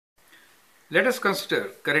Let us consider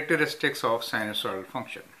characteristics of sinusoidal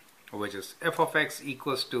function, which is f of x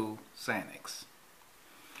equals to sine x.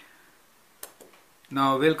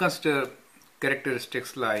 Now we'll consider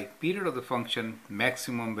characteristics like period of the function,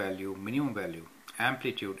 maximum value, minimum value,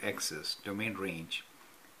 amplitude, axis, domain range,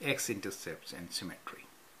 x-intercepts, and symmetry.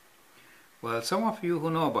 Well, some of you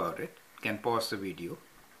who know about it can pause the video,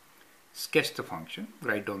 sketch the function,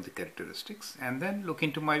 write down the characteristics, and then look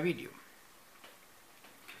into my video.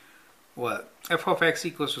 Well, f of x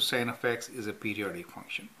equals to sine of x is a periodic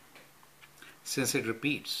function since it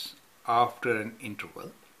repeats after an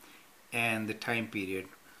interval and the time period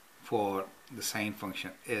for the sine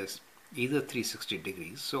function is either 360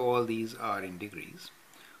 degrees, so all these are in degrees,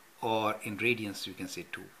 or in radians we can say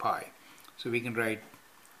 2 pi. So we can write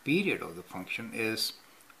period of the function is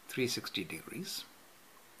 360 degrees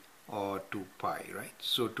or 2 pi, right?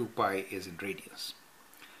 So 2 pi is in radians.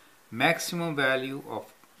 Maximum value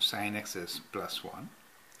of sine x is plus 1,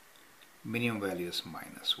 minimum value is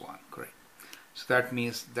minus 1, correct? So that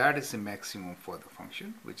means that is the maximum for the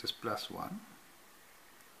function, which is plus 1,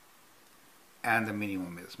 and the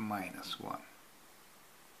minimum is minus 1.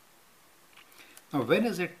 Now when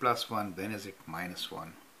is it plus 1, when is it minus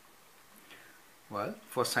 1? Well,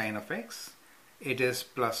 for sine of x, it is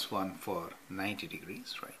plus 1 for 90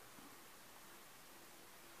 degrees, right?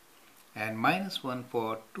 And minus 1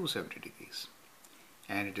 for 270 degrees.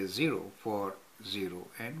 And it is 0 for 0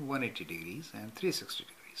 and 180 degrees and 360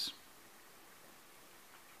 degrees.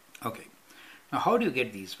 Okay, now how do you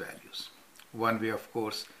get these values? One way, of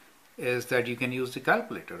course, is that you can use the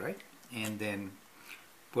calculator, right? And then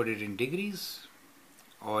put it in degrees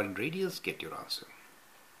or in radians, get your answer.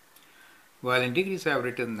 While in degrees I have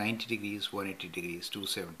written 90 degrees, 180 degrees,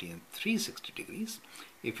 270 and 360 degrees.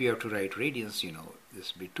 If you have to write radians, you know,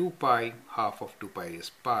 this will be 2 pi, half of 2 pi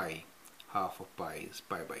is pi, half of pi is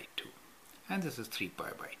pi by 2. And this is 3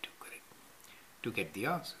 pi by 2, correct? To get the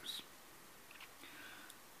answers.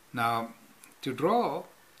 Now, to draw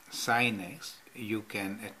sine x, you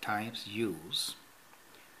can at times use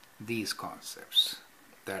these concepts.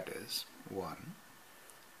 That is, 1,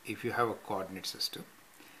 if you have a coordinate system,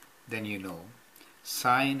 then you know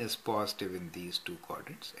sine is positive in these two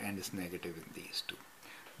coordinates and is negative in these two.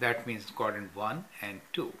 That means coordinate 1 and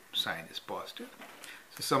 2, sine is positive.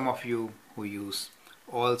 So some of you who use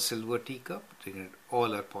all silver teacup,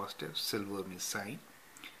 all are positive. Silver means sine,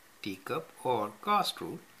 teacup, or cast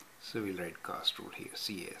rule. So we'll write cast rule here,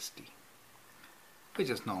 C-A-S-T, which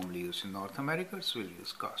is normally used in North America, so we'll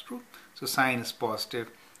use cast rule. So sine is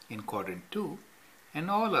positive in quadrant 2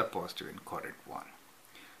 and all are positive in quadrant 1.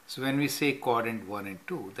 So when we say quadrant 1 and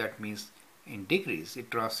 2, that means in degrees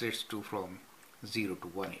it translates to from 0 to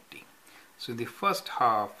 180. So in the first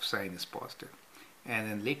half sine is positive and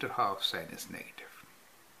then later half sine is negative.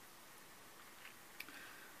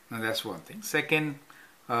 Now that's one thing. Second,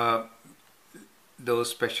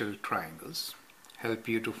 those special triangles help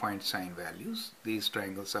you to find sine values. These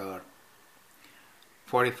triangles are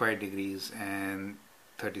 45 degrees and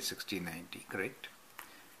 30, 60, 90, correct?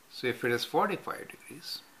 So if it is 45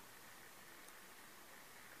 degrees,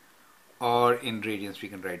 or in radians we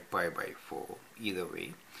can write pi by 4, either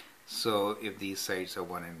way. So if these sides are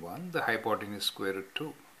 1 and 1, the hypotenuse is square root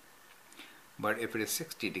 2. But if it is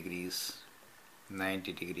 60 degrees,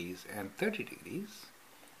 90 degrees and 30 degrees,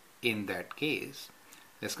 in that case,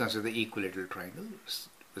 let's consider the equilateral triangle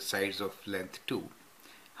with sides of length 2.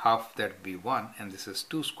 Half that would be 1, and this is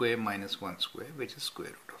 2 square minus 1 square, which is square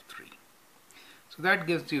root of 3. So that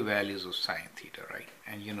gives you values of sine theta, right?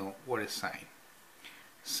 And you know what is sine?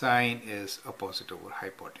 Sine is opposite over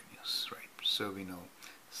hypotenuse, right? So we know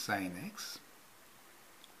sine x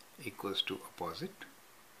equals to opposite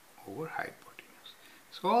over hypotenuse.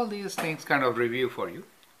 So all these things kind of review for you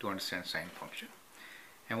to understand sine function.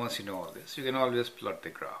 And once you know all this, you can always plot the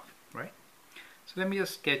graph, right? So let me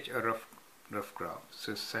just sketch a rough graph.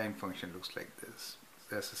 So sine function looks like this.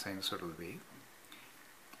 That's a sinusoidal wave.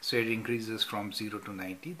 So it increases from 0 to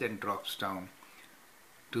 90, then drops down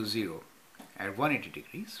to 0 at 180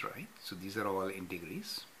 degrees, right? So these are all in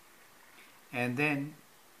degrees. And then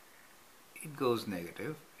it goes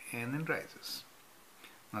negative and then rises.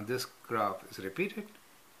 Now this graph is repeated.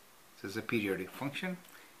 This is a periodic function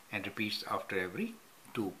and repeats after every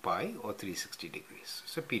 2 pi or 360 degrees.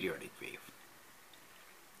 It's a periodic wave.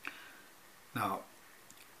 Now,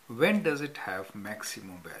 when does it have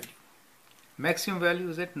maximum value? Maximum value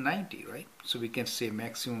is at 90, right? So we can say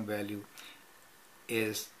maximum value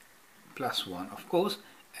is plus 1. Of course,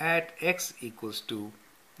 at x equals to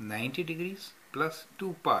 90 degrees plus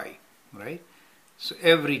 2 pi, right? So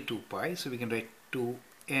every 2 pi, so we can write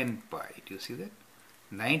 2n pi. Do you see that?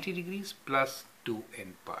 90 degrees plus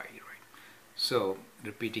 2n pi, right? So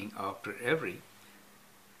repeating after every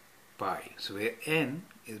pi. So where n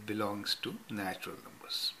belongs to natural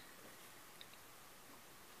numbers.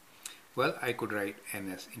 Well, I could write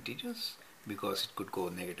n as integers because it could go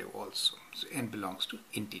negative also. So n belongs to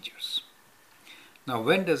integers. Now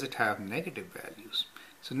when does it have negative values?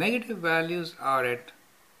 So negative values are at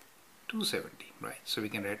 270, right? So we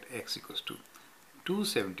can write x equals to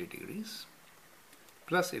 270 degrees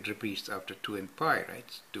plus it repeats after 2n pi,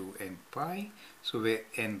 right? 2n pi. So where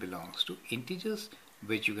n belongs to integers,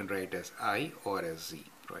 which you can write as I or as z,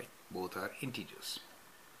 right? Both are integers.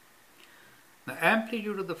 Now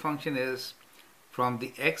amplitude of the function is from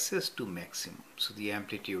the axis to maximum. So the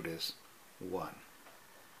amplitude is 1.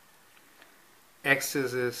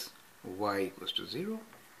 Axis is y equals to 0.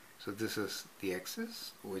 So this is the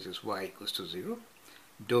axis, which is y equals to 0.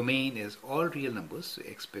 Domain is all real numbers, so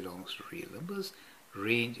x belongs to real numbers.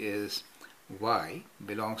 Range is y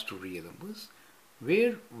belongs to real numbers,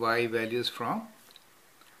 where y values from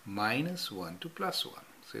 -1 to +1.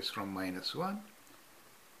 So it's from -1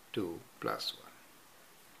 to +1.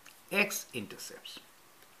 X intercepts.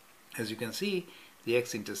 As you can see, the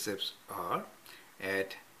x intercepts are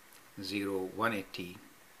at 0, 180,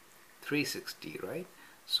 360, right?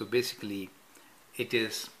 So basically it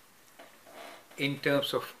is in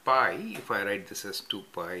terms of pi. If I write this as 2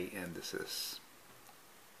 pi and this is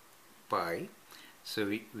pi, so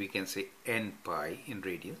we can say n pi in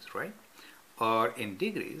radians, right? Or in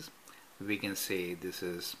degrees, we can say this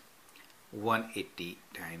is 180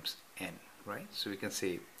 times n, right? So we can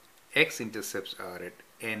say x-intercepts are at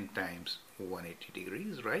n times 180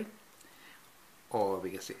 degrees, right? Or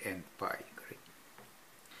we can say n pi, correct?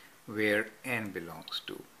 Where n belongs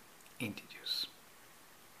to integers.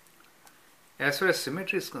 As far as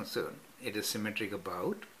symmetry is concerned, it is symmetric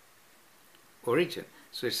about origin.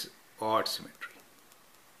 So it's odd symmetry.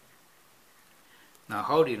 Now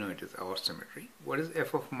how do you know it is odd symmetry? What is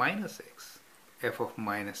f of minus x? F of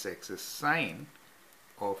minus x is sine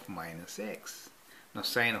of minus x. Now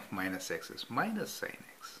sine of minus x is minus sine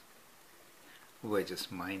x, which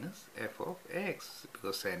is minus f of x,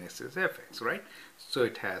 because sine x is fx, right? So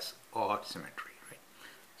it has odd symmetry, right?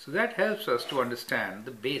 So that helps us to understand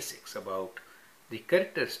the basics about the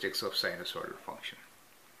characteristics of sinusoidal function.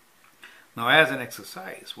 Now as an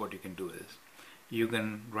exercise, what you can do is you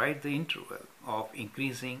can write the interval of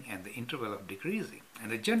increasing and the interval of decreasing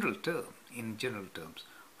and a general term in general terms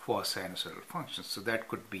for sinusoidal functions. So that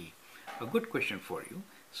could be a good question for you.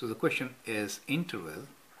 So the question is interval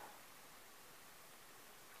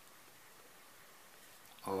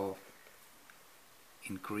of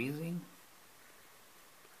increasing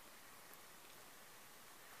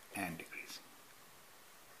and decreasing.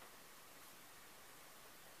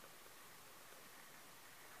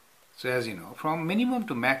 So as you know, from minimum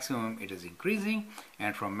to maximum it is increasing,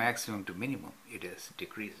 and from maximum to minimum it is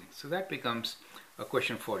decreasing. So that becomes a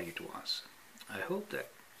question for you to answer. I hope that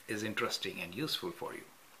is interesting and useful for you.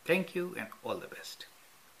 Thank you and all the best.